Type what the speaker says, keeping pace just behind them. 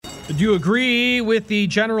Do you agree with the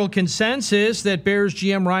general consensus that Bears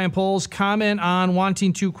GM Ryan Poles' comment on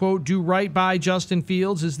wanting to, quote, do right by Justin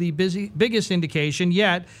Fields is the biggest indication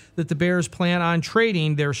yet that the Bears plan on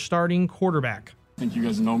trading their starting quarterback? I think you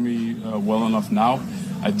guys know me well enough now.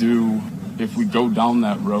 I do, if we go down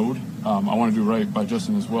that road, I want to do right by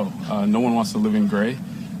Justin as well. No one wants to live in gray.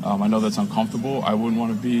 I know that's uncomfortable. I wouldn't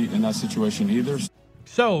want to be in that situation either.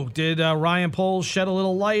 So, did Ryan Poles shed a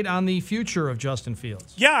little light on the future of Justin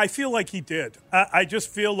Fields? Yeah, I feel like he did. I just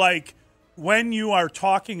feel like when you are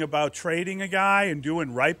talking about trading a guy and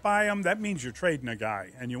doing right by him, that means you're trading a guy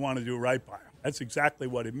and you want to do right by him. That's exactly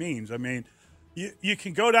what it means. I mean, you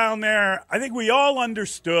can go down there. I think we all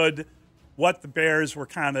understood what the Bears were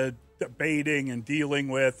kind of debating and dealing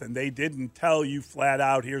with, and they didn't tell you flat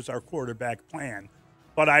out, here's our quarterback plan.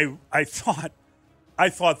 But I thought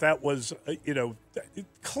that was,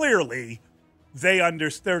 clearly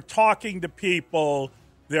they're talking to people.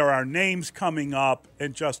 There are names coming up,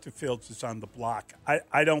 and Justin Fields is on the block.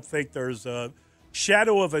 I don't think there's a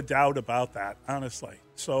shadow of a doubt about that, honestly.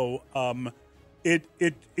 So it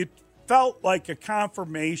felt like a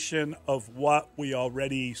confirmation of what we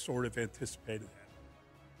already sort of anticipated.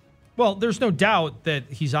 Well, there's no doubt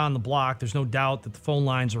that he's on the block. There's no doubt that the phone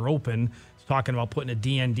lines are open. He's talking about putting a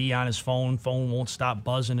DND on his phone. Phone won't stop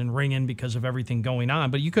buzzing and ringing because of everything going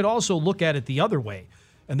on. But you could also look at it the other way.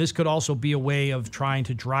 And this could also be a way of trying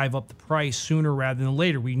to drive up the price sooner rather than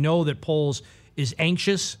later. We know that Poles is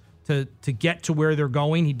anxious to get to where they're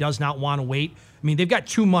going. He does not want to wait. I mean, they've got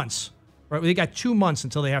 2 months, right? They got 2 months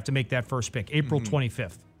until they have to make that first pick, April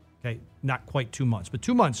 25th. Okay, not quite 2 months, but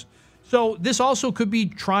 2 months. So this also could be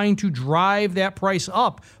trying to drive that price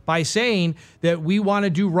up by saying that we want to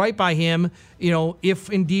do right by him, if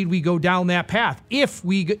indeed we go down that path. It's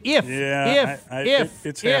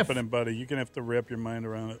happening, buddy. You're going to have to wrap your mind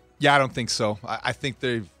around it. Yeah, I don't think so. I think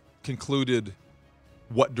they've concluded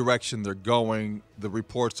what direction they're going. The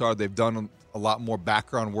reports are they've done a lot more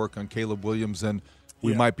background work on Caleb Williams than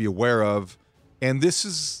we might be aware of. And this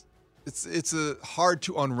is it's hard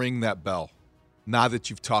to unring that bell. Now that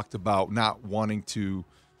you've talked about not wanting to,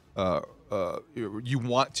 you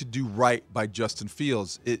want to do right by Justin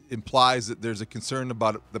Fields, it implies that there's a concern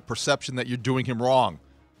about the perception that you're doing him wrong.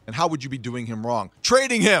 And how would you be doing him wrong?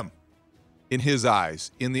 Trading him, in his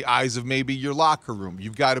eyes, in the eyes of maybe your locker room.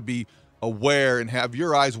 You've got to be aware and have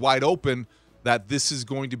your eyes wide open that this is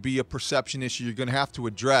going to be a perception issue you're going to have to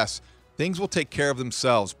address. Things will take care of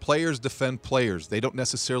themselves. Players defend players. They don't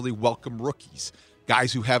necessarily welcome rookies.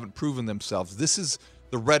 Guys who haven't proven themselves. This is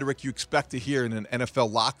the rhetoric you expect to hear in an NFL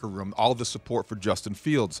locker room, all of the support for Justin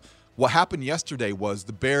Fields. What happened yesterday was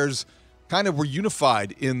the Bears kind of were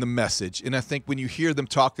unified in the message, and I think when you hear them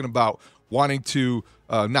talking about wanting to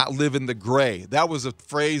not live in the gray, that was a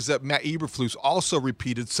phrase that Matt Eberflus also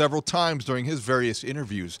repeated several times during his various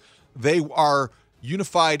interviews. They are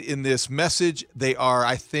unified in this message. They are,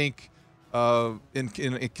 I think, in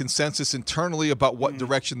a consensus internally about what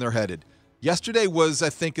direction they're headed. Yesterday was, I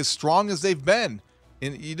think, as strong as they've been.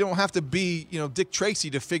 And you don't have to be, Dick Tracy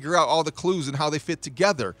to figure out all the clues and how they fit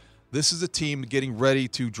together. This is a team getting ready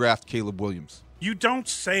to draft Caleb Williams. You don't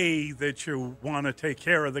say that you want to take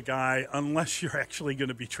care of the guy unless you're actually going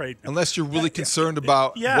to be trading him. Unless you're really concerned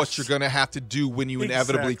about what you're going to have to do when you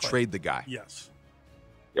inevitably trade the guy. Yes.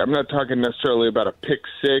 I'm not talking necessarily about a pick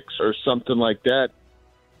six or something like that.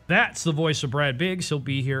 That's the voice of Brad Biggs. He'll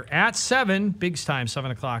be here at 7, Biggs time,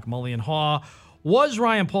 7 o'clock, Mulligan Haugh. Was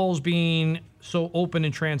Ryan Poles being so open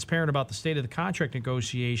and transparent about the state of the contract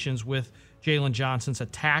negotiations with Jalen Johnson's a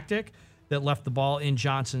tactic that left the ball in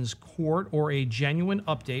Johnson's court, or a genuine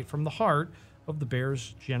update from the heart of the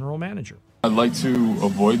Bears general manager? I'd like to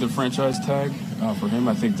avoid the franchise tag for him.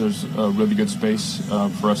 I think there's a really good space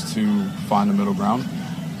for us to find a middle ground.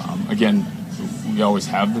 Again, we always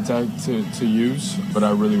have the tag to use, but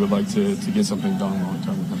I really would like to get something done long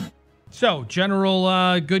term with him. So,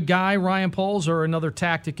 general good guy, Ryan Poles, or another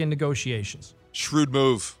tactic in negotiations? Shrewd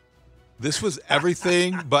move. This was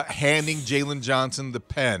everything but handing Jalen Johnson the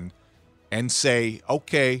pen and say,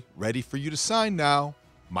 okay, ready for you to sign now.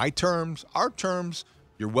 My terms, our terms,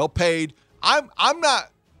 you're well paid. I'm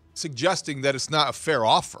not suggesting that it's not a fair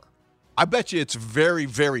offer. I bet you it's very,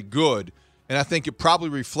 very good. And I think it probably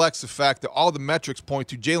reflects the fact that all the metrics point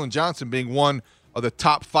to Jalen Johnson being one of the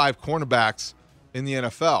top 5 cornerbacks in the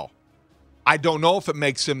NFL. I don't know if it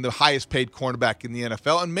makes him the highest paid cornerback in the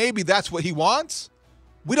NFL, and maybe that's what he wants.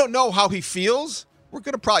 We don't know how he feels. We're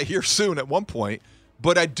going to probably hear soon at one point.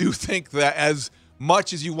 But I do think that as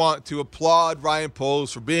much as you want to applaud Ryan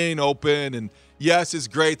Poles for being open, and yes, it's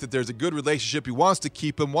great that there's a good relationship. He wants to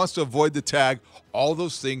keep him, wants to avoid the tag. All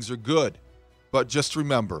those things are good. But just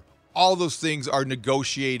remember, All those things are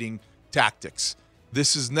negotiating tactics.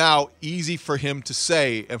 This is now easy for him to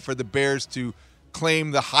say and for the Bears to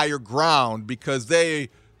claim the higher ground because they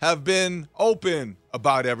have been open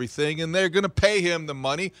about everything and they're going to pay him the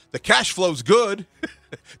money. The cash flow's good.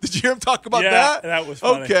 Did you hear him talk about that? Yeah, that was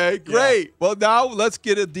funny. Okay, great. Yeah. Well, now let's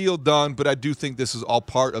get a deal done, but I do think this is all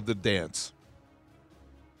part of the dance.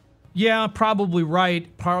 Yeah, probably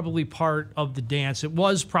right. Probably part of the dance. It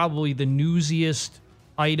was probably the newsiest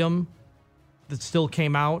item that still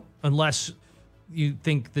came out, unless you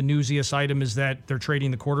think the newsiest item is that they're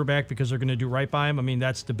trading the quarterback because they're going to do right by him. I mean,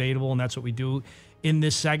 that's debatable, and that's what we do in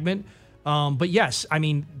this segment. But yes, I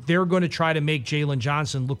mean, they're going to try to make Jalen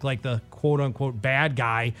Johnson look like the quote-unquote bad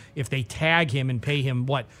guy if they tag him and pay him,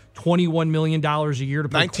 what, $21 million a year to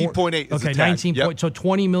play 19.8 Okay, 19 point. So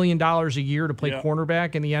 $20 million a year to play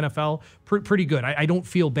cornerback in the NFL. Pretty good. I don't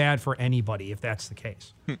feel bad for anybody if that's the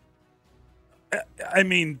case. I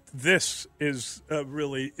mean, this is a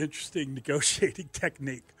really interesting negotiating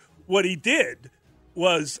technique. What he did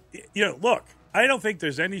was, look, I don't think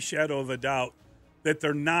there's any shadow of a doubt that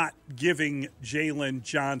they're not giving Jalen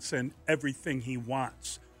Johnson everything he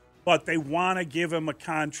wants. But they want to give him a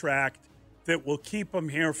contract that will keep him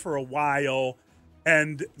here for a while.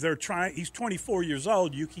 And they're trying. He's 24 years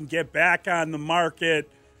old. You can get back on the market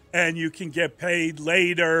and you can get paid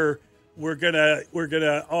later. We're gonna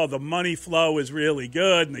the money flow is really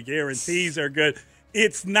good and the guarantees are good.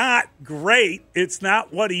 It's not great. It's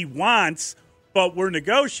not what he wants, but we're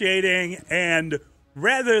negotiating, and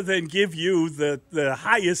rather than give you the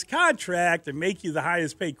highest contract and make you the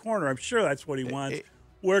highest paid corner, I'm sure that's what he wants.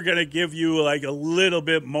 We're going to give you like a little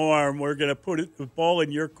bit more, and we're going to put the ball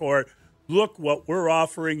in your court. Look what we're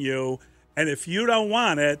offering you, and if you don't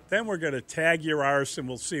want it, then we're going to tag your arse, and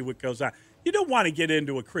we'll see what goes on. You don't want to get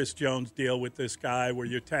into a Chris Jones deal with this guy where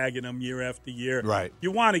you're tagging him year after year. Right.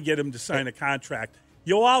 You want to get him to sign a contract.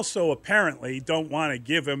 You also apparently don't want to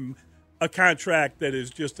give him a contract that is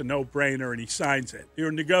just a no-brainer and he signs it.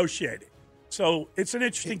 You're negotiating. So it's an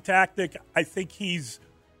interesting tactic. I think he's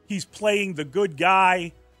playing the good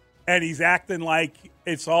guy, and he's acting like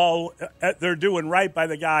it's all they're doing right by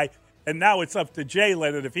the guy. And now it's up to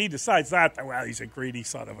Jalen, and if he decides not, well, he's a greedy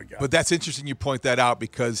son of a gun. But that's interesting you point that out,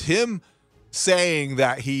 because him saying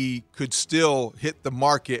that he could still hit the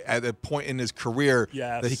market at a point in his career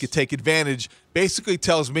that he could take advantage basically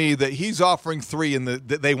tells me that he's offering 3 and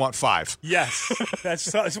that they want 5. Yes,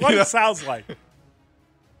 that's what it sounds like.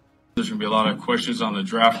 There's going to be a lot of questions on the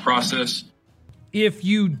draft process. If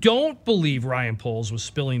you don't believe Ryan Poles was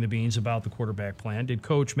spilling the beans about the quarterback plan, did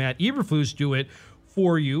Coach Matt Eberflus do it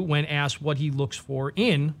for you when asked what he looks for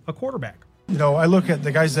in a quarterback? I look at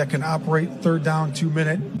the guys that can operate third down,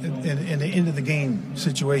 2-minute, in the end of the game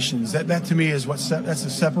situations. That to me is that's a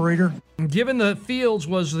separator. Given the Fields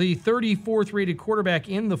was the 34th rated quarterback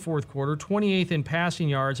in the fourth quarter, 28th in passing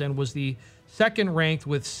yards, and was the second ranked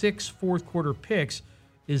with 6 fourth quarter picks,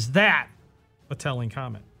 is that a telling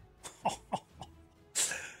comment?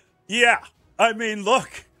 Yeah. I mean,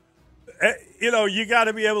 look, you got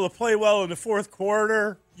to be able to play well in the fourth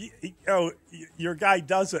quarter. Your guy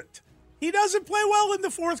doesn't. He doesn't play well in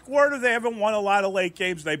the fourth quarter. They haven't won a lot of late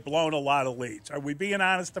games. They've blown a lot of leads. Are we being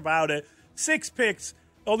honest about it? 6 picks.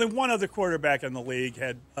 Only one other quarterback in the league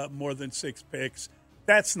had more than 6 picks.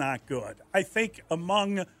 That's not good. I think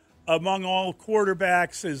among all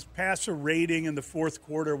quarterbacks, his passer rating in the fourth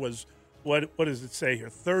quarter was, what does it say here,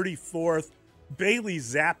 34th. Bailey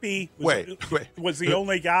Zappi was the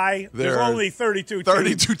only guy. There's only 32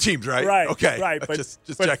 teams, right? Right, okay. Right, but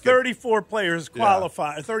 34 players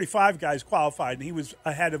qualified, 35 guys qualified, and he was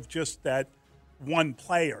ahead of just that one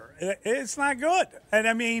player. It's not good. And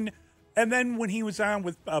I mean, and then when he was on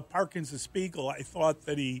with Parkins and Spiegel, I thought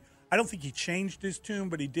that I don't think he changed his tune,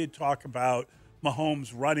 but he did talk about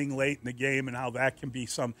Mahomes running late in the game and how that can be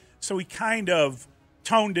so he kind of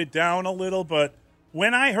toned it down a little, but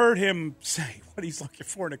when I heard him say what he's looking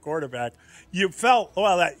for in a quarterback, you felt,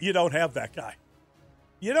 that you don't have that guy.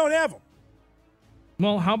 You don't have him.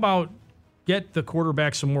 Well, how about get the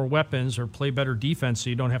quarterback some more weapons or play better defense so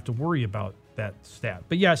you don't have to worry about that stat?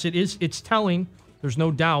 But yes, it's telling. There's no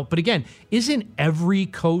doubt. But again, isn't every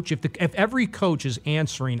coach, if every coach is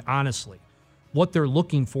answering honestly what they're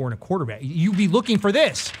looking for in a quarterback, you'd be looking for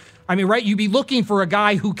this. I mean, right? You'd be looking for a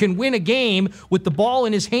guy who can win a game with the ball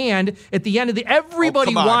in his hand at the end of the.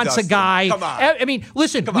 Everybody wants Dustin. a guy. Come on. I mean,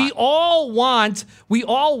 listen. We all want.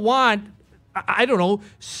 I don't know,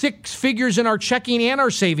 6 figures in our checking and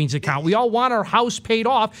our savings account. We all want our house paid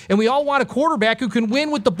off, and we all want a quarterback who can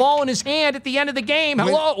win with the ball in his hand at the end of the game.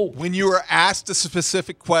 Hello. When you are asked a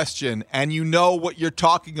specific question and you know what you're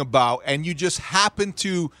talking about, and you just happen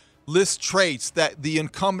to lists traits that the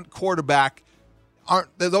incumbent quarterback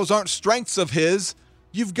those aren't strengths of his.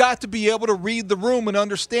 You've got to be able to read the room and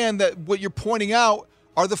understand that what you're pointing out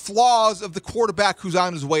are the flaws of the quarterback who's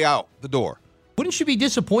on his way out the door. Wouldn't you be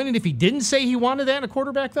disappointed if he didn't say he wanted that in a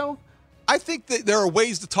quarterback, though? I think that there are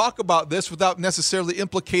ways to talk about this without necessarily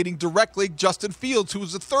implicating directly Justin Fields, who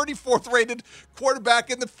was the 34th rated quarterback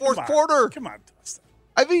in the fourth quarter. Come on, Dustin.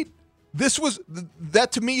 I mean,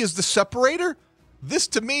 that to me is the separator. This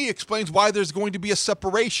to me explains why there's going to be a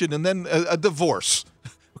separation and then a divorce.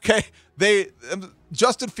 Okay?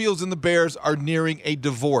 Justin Fields and the Bears are nearing a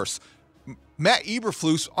divorce. Matt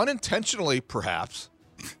Eberflus, unintentionally perhaps,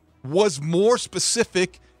 was more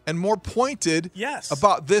specific and more pointed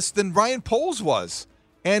about this than Ryan Poles was.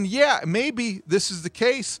 And yeah, maybe this is the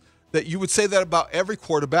case that you would say that about every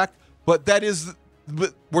quarterback, but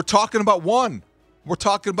we're talking about one. We're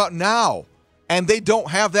talking about now. And they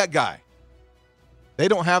don't have that guy. They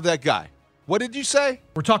don't have that guy. What did you say?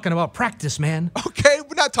 We're talking about practice, man. Okay,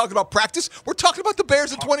 we're not talking about practice. We're talking about the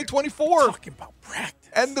Bears in 2024. Talking about practice.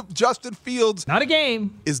 And Justin Fields not a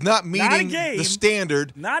game is not meeting the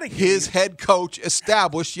standard his head coach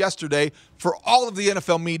established yesterday for all of the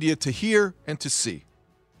NFL media to hear and to see.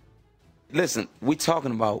 Listen, we're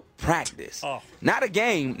talking about practice. Not a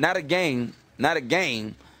game.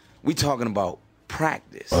 We're talking about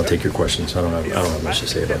practice. I'll take your questions. I don't have much to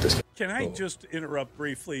say about this. Can I just interrupt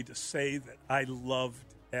briefly to say that I loved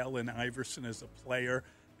Allen Iverson as a player,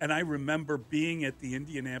 and I remember being at the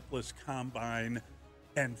Indianapolis Combine,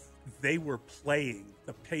 and they were playing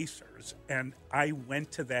the Pacers, and I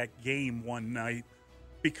went to that game one night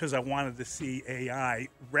because I wanted to see AI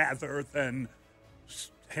rather than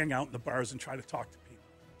hang out in the bars and try to talk to people.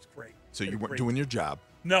 It's great. So you weren't doing your job?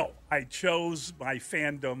 No, I chose my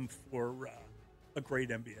fandom for a great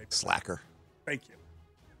NBA player. Slacker. Thank you.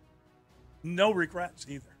 No regrets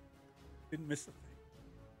either. Didn't miss a thing.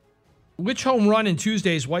 Which home run in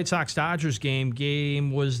Tuesday's White Sox-Dodgers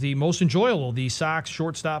game was the most enjoyable? The Sox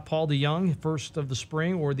shortstop Paul DeJong, first of the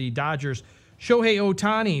spring, or the Dodgers Shohei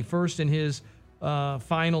Ohtani, first in his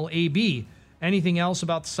final AB? Anything else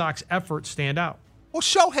about the Sox effort stand out? Well,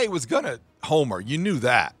 Shohei was going to homer. You knew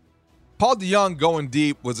that. Paul DeJong going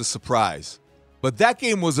deep was a surprise. But that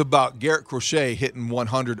game was about Garrett Crochet hitting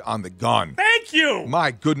 100 on the gun. Thank you. My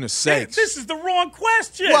goodness sakes. This is the wrong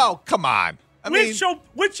question. Well, come on.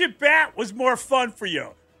 Which at bat was more fun for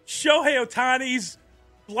you? Shohei Ohtani's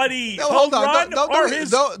bloody hold on.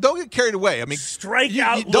 run Don't get carried away. I mean,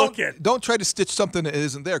 strikeout looking. Don't try to stitch something that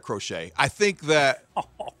isn't there, Crochet. I think that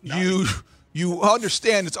you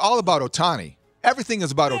understand it's all about Ohtani. Everything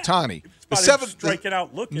is about Ohtani. Striking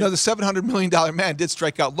out looking. No, the $700 million man did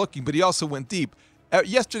strike out looking, but he also went deep.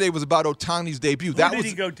 Yesterday was about Ohtani's debut. Who did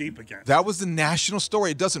he go deep against? That was the national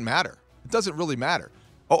story. It doesn't matter. It doesn't really matter.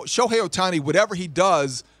 Shohei Ohtani, whatever he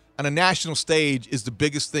does on a national stage is the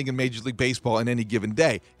biggest thing in Major League Baseball on any given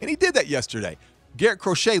day. And he did that yesterday. Garrett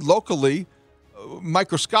Crochet locally,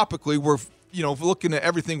 microscopically, we're looking at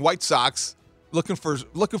everything White Sox, looking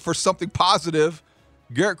for something positive.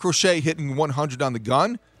 Garrett Crochet hitting 100 on the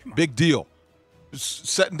gun, big deal.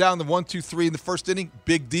 Setting down the 1-2-3 in the first inning,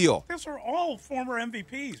 big deal. Those are all former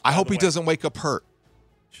MVPs. I hope he doesn't wake up hurt.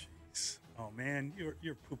 Jeez. Oh, man,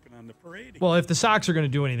 you're pooping on the parade. Well, if the Sox are going to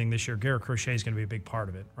do anything this year, Garrett Crochet is going to be a big part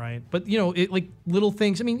of it, right? But, like little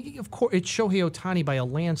things. I mean, of course, it's Shohei Ohtani by a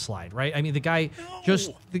landslide, right? I mean, the guy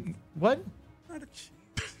what? Not a cheat.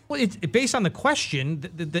 Well, it's based on the question.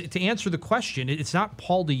 To answer the question, it's not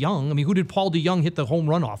Paul DeJong. I mean, who did Paul DeJong hit the home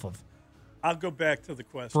run off of? I'll go back to the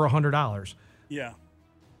question. For $100. Yeah.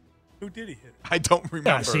 Who did he hit? I don't remember.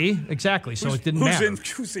 Yeah, see? Exactly. So it didn't matter.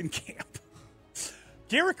 Who's in camp?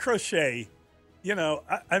 Garrett Crochet,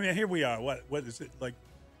 I mean, here we are. What is it, like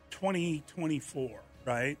 2024,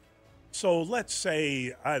 right? So let's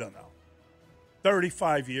say, I don't know,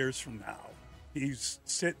 35 years from now, he's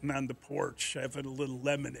sitting on the porch having a little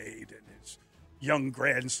lemonade, and his young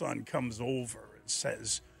grandson comes over and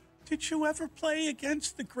says, "Did you ever play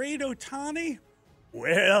against the great Ohtani?"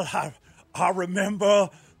 "Well, I remember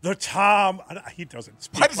the time." He doesn't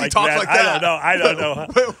speak Why does he talk that. like that? I don't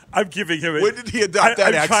know. I'm giving him. When did he adopt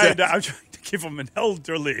that accent? I'm trying to give him an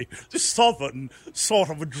elderly Southern sort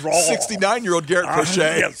of a drawl. 69-year-old Garrett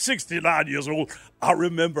Crochet. Yeah, 69 years old. I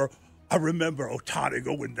remember Ohtani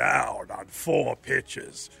going down on 4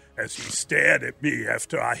 pitches as he stared at me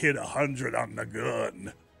after I hit 100 on the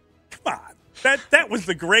gun. Come on, that was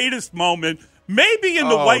the greatest moment. Maybe in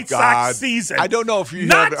the White Sox season. I don't know if you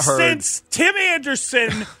haven't heard. Not since Tim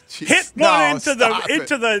Anderson hit one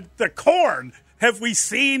into the corn have we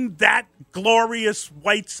seen that glorious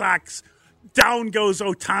White Sox. Down goes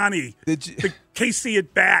Ohtani. Casey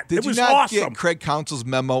at bat. Did it was you not awesome. get Craig Counsell's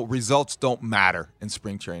memo? Results don't matter in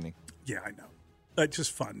spring training. Yeah, I know. That's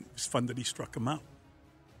just fun. It's fun that he struck him out.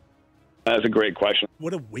 That's a great question.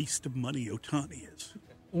 What a waste of money Ohtani is.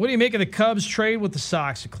 What do you make of the Cubs trade with the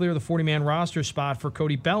Sox to clear the 40-man roster spot for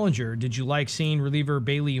Cody Bellinger? Did you like seeing reliever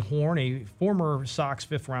Bailey Horn, a former Sox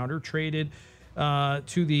fifth-rounder, traded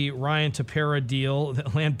to the Ryan Tepera deal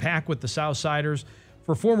that land back with the Southsiders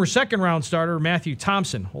for former second-round starter Matthew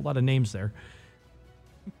Thompson? Whole lot of names there.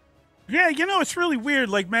 Yeah, it's really weird.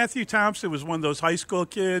 Like, Matthew Thompson was one of those high school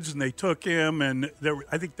kids, and they took him, and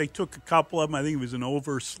I think they took a couple of them. I think he was an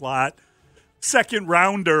overslot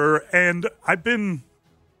second-rounder, and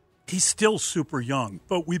he's still super young,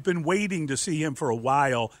 but we've been waiting to see him for a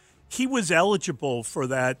while. He was eligible for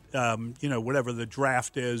that, whatever the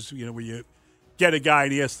draft is, where you get a guy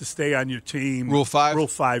and he has to stay on your team. Rule 5? Rule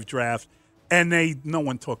 5 draft. And no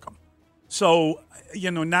one took him. So,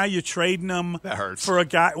 now you're trading him that hurts. For a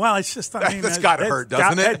guy. Well, it's just, that's got to hurt,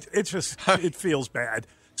 doesn't it? It feels bad.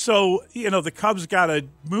 So, the Cubs got to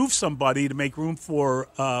move somebody to make room for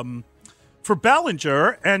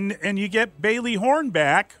Bellinger, and you get Bailey Horn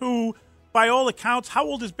back, who, by all accounts, how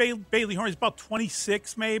old is Bailey Horn? He's about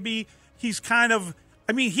 26, maybe. He's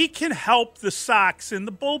he can help the Sox in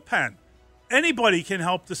the bullpen. Anybody can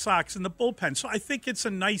help the Sox in the bullpen. So I think it's a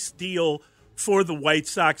nice deal for the White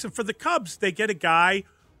Sox. And for the Cubs, they get a guy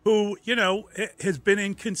who, has been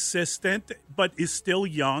inconsistent, but is still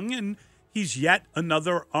young, and he's yet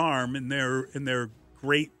another arm in their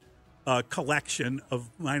great collection of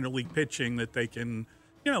minor league pitching that they can,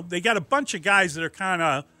 they got a bunch of guys that are kind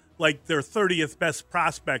of like their 30th best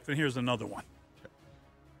prospect, and here's another one.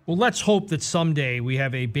 Well, let's hope that someday we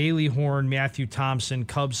have a Bailey Horn, Matthew Thompson,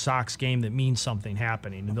 Cubs-Sox game that means something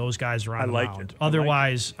happening, and those guys are on the mound.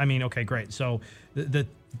 Otherwise, okay, great. So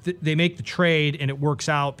they make the trade, and it works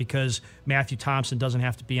out because Matthew Thompson doesn't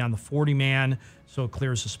have to be on the 40-man, so it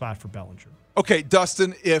clears the spot for Bellinger. Okay,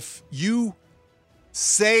 Dustin, if you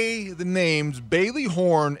say the names Bailey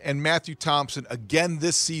Horn and Matthew Thompson again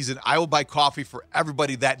this season, I will buy coffee for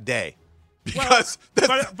everybody that day. Because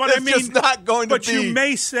that's just not going to be. But you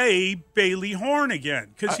may say Bailey Horn again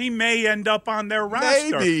because he may end up on their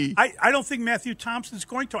roster. Maybe. I don't think Matthew Thompson's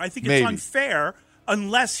going to. I think it's unfair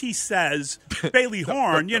unless he says Bailey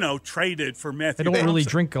Horn, traded for Matthew Thompson. I don't really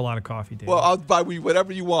drink a lot of coffee, Dave. Well, I'll buy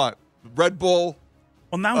whatever you want. Red Bull.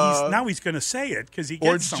 Well, now he's going to say it because he gets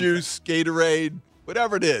orange something. Juice, Gatorade,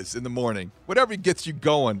 whatever it is in the morning. Whatever gets you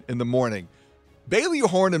going in the morning. Bailey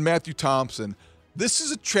Horn and Matthew Thompson. This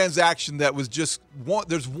is a transaction that was just one.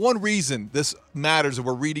 There's one reason this matters, and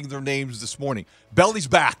we're reading their names this morning. Belly's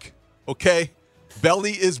back, okay?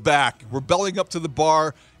 Belly is back. We're bellying up to the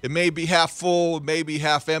bar. It may be half full, it may be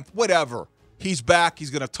half empty, whatever. He's back. He's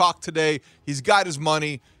going to talk today. He's got his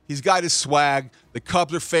money. He's got his swag. The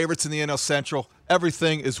Cubs are favorites in the NL Central.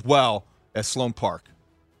 Everything is well at Sloan Park.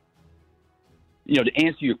 To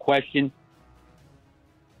answer your question,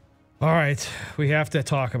 all right, we have to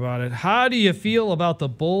talk about it. How do you feel about the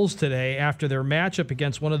Bulls today after their matchup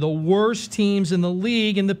against one of the worst teams in the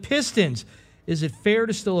league and the Pistons? Is it fair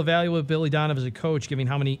to still evaluate Billy Donovan as a coach, given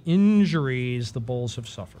how many injuries the Bulls have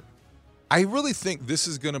suffered? I really think this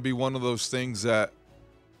is going to be one of those things that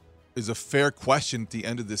is a fair question at the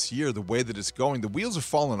end of this year, the way that it's going. The wheels are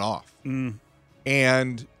falling off.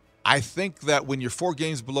 And I think that when you're 4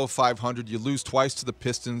 games below 500, you lose twice to the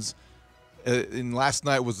Pistons. And last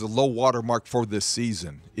night was the low water mark for this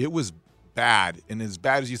season. It was bad, and as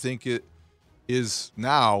bad as you think it is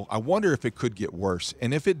now, I wonder if it could get worse.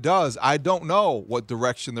 And if it does, I don't know what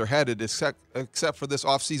direction they're headed, except for this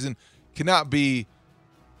offseason cannot be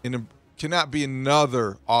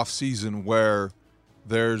another offseason where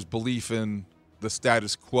there's belief in the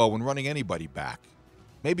status quo and running anybody back.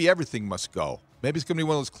 Maybe everything must go. Maybe it's going to be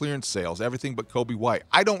one of those clearance sales, everything but Kobe White.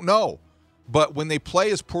 I don't know. But when they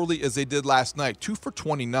play as poorly as they did last night, 2 for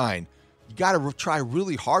 29, you got to try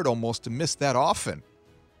really hard almost to miss that often.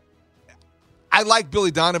 I like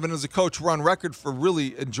Billy Donovan as a coach. We're on record for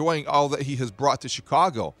really enjoying all that he has brought to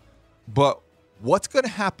Chicago. But what's going to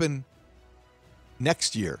happen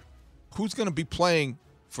next year? Who's going to be playing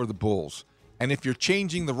for the Bulls? And if you're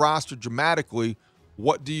changing the roster dramatically,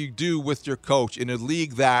 what do you do with your coach in a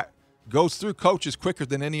league that goes through coaches quicker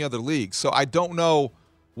than any other league? So I don't know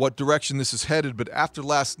what direction this is headed, but after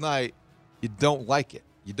last night, you don't like it.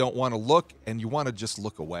 You don't want to look, and you want to just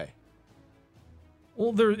look away.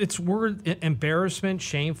 Well, it's word embarrassment,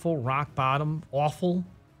 shameful, rock bottom, awful.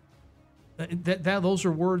 Those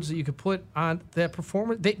are words that you could put on that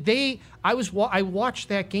performance. I watched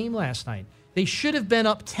that game last night. They should have been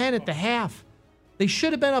up 10 at the half.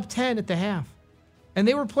 And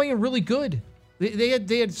they were playing really good. They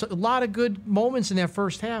had a lot of good moments in that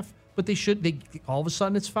first half, but all of a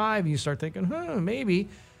sudden it's 5, and you start thinking, maybe.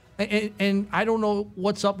 And I don't know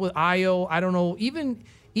what's up with Io. I don't know. Even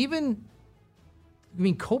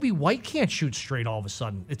Kobe White can't shoot straight all of a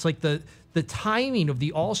sudden. It's like the timing of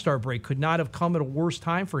the All-Star break could not have come at a worse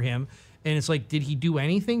time for him. And it's like, did he do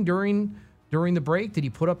anything during the break? Did he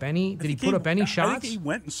put up any shots? I think he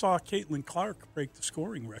went and saw Caitlin Clark break the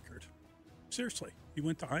scoring record. Seriously, he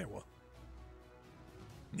went to Iowa.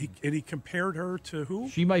 And he compared her to who?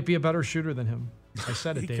 She might be a better shooter than him. I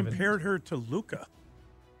said it, David. He compared her to Luka.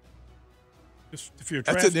 Just if you're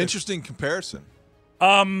That's drafted. an interesting comparison.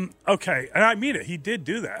 Okay, and I mean it. He did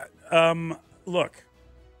do that. Look,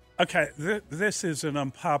 okay, this is an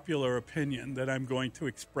unpopular opinion that I'm going to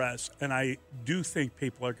express, and I do think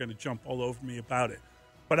people are going to jump all over me about it.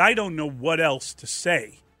 But I don't know what else to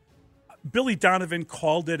say. Billy Donovan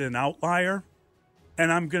called it an outlier,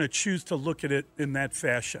 and I'm going to choose to look at it in that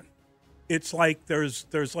fashion. It's like there's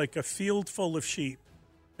like a field full of sheep,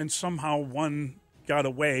 and somehow one got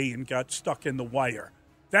away and got stuck in the wire.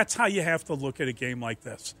 That's how you have to look at a game like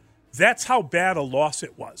this. That's how bad a loss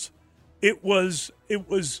it was. It was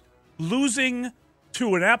losing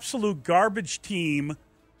to an absolute garbage team,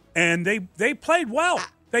 and they played well.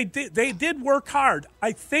 They did work hard.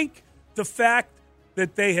 I think the fact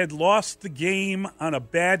that they had lost the game on a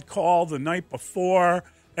bad call the night before,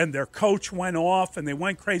 and their coach went off and they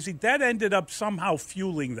went crazy, that ended up somehow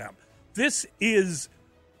fueling them. This is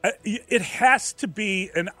it has to be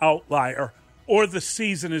an outlier, or the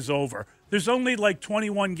season is over. There's only like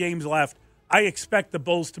 21 games left. I expect the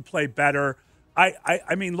Bulls to play better.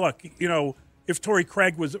 I mean, look, if Torrey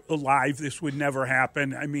Craig was alive, this would never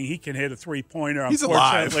happen. I mean, he can hit a three-pointer. He's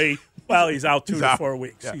unfortunately, alive. Well, he's out 2 to 4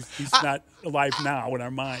 weeks. Yeah. He's not alive now in our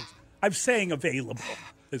minds. I'm saying available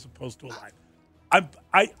as opposed to alive.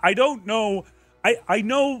 I don't know. I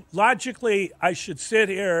know logically I should sit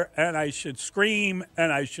here and I should scream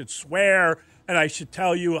and I should swear and I should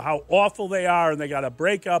tell you how awful they are and they got to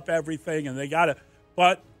break up everything and they got to.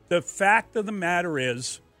 But the fact of the matter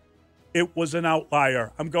is, it was an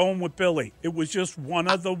outlier. I'm going with Billy. It was just one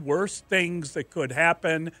of the worst things that could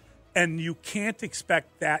happen, and you can't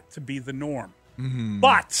expect that to be the norm. Mm-hmm.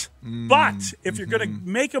 But if you're going to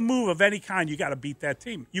make a move of any kind, you got to beat that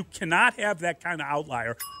team. You cannot have that kind of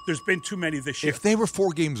outlier. There's been too many this year. If they were 4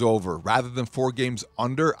 games over rather than 4 games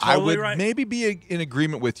under, totally I would maybe be in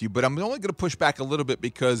agreement with you. But I'm only going to push back a little bit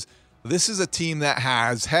because this is a team that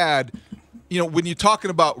has had, when you're talking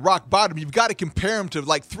about rock bottom, you've got to compare them to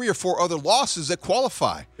like 3 or 4 other losses that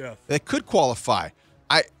qualify. Yeah. That could qualify.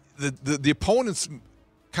 The opponents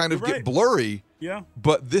kind of get blurry. Yeah.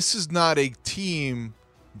 But this is not a team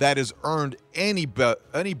that has earned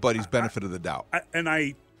anybody's benefit of the doubt. And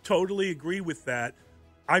I totally agree with that.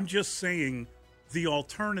 I'm just saying the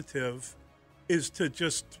alternative is to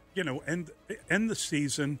just, end the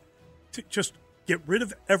season, to just get rid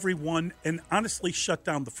of everyone and honestly shut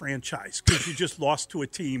down the franchise because you just lost to a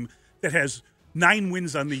team that has 9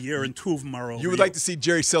 wins on the year and 2 of them are over. You would like to see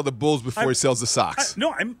Jerry sell the Bulls before he sells the Sox.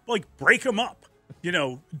 No, I'm like break them up,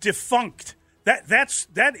 defunct.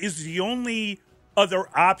 That is the only other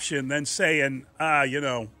option than saying,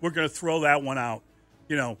 we're going to throw that one out,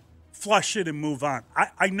 flush it and move on.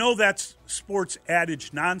 I know that's sports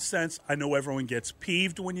adage nonsense. I know everyone gets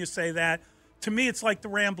peeved when you say that. To me, it's like the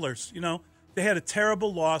Ramblers, They had a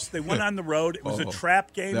terrible loss. They went on the road. It was a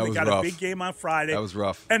trap game. They got a big game on Friday. That was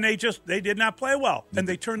rough. And they did not play well. And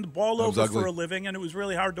they turned the ball over for a living, and it was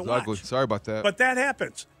really hard to watch. Ugly. Sorry about that. But that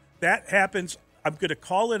happens. I'm going to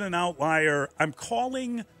call it an outlier.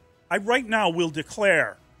 I right now will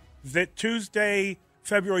declare that Tuesday,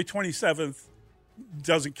 February 27th,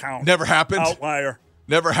 doesn't count. Never happened? Outlier.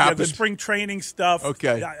 Never happened? Yeah, the spring training stuff.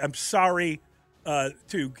 Okay. I'm sorry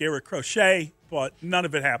to Garrett Crochet, but none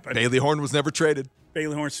of it happened. Bailey Horn was never traded.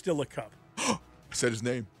 Bailey Horn's still a Cub. I said his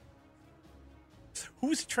name. Who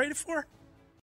was he traded for?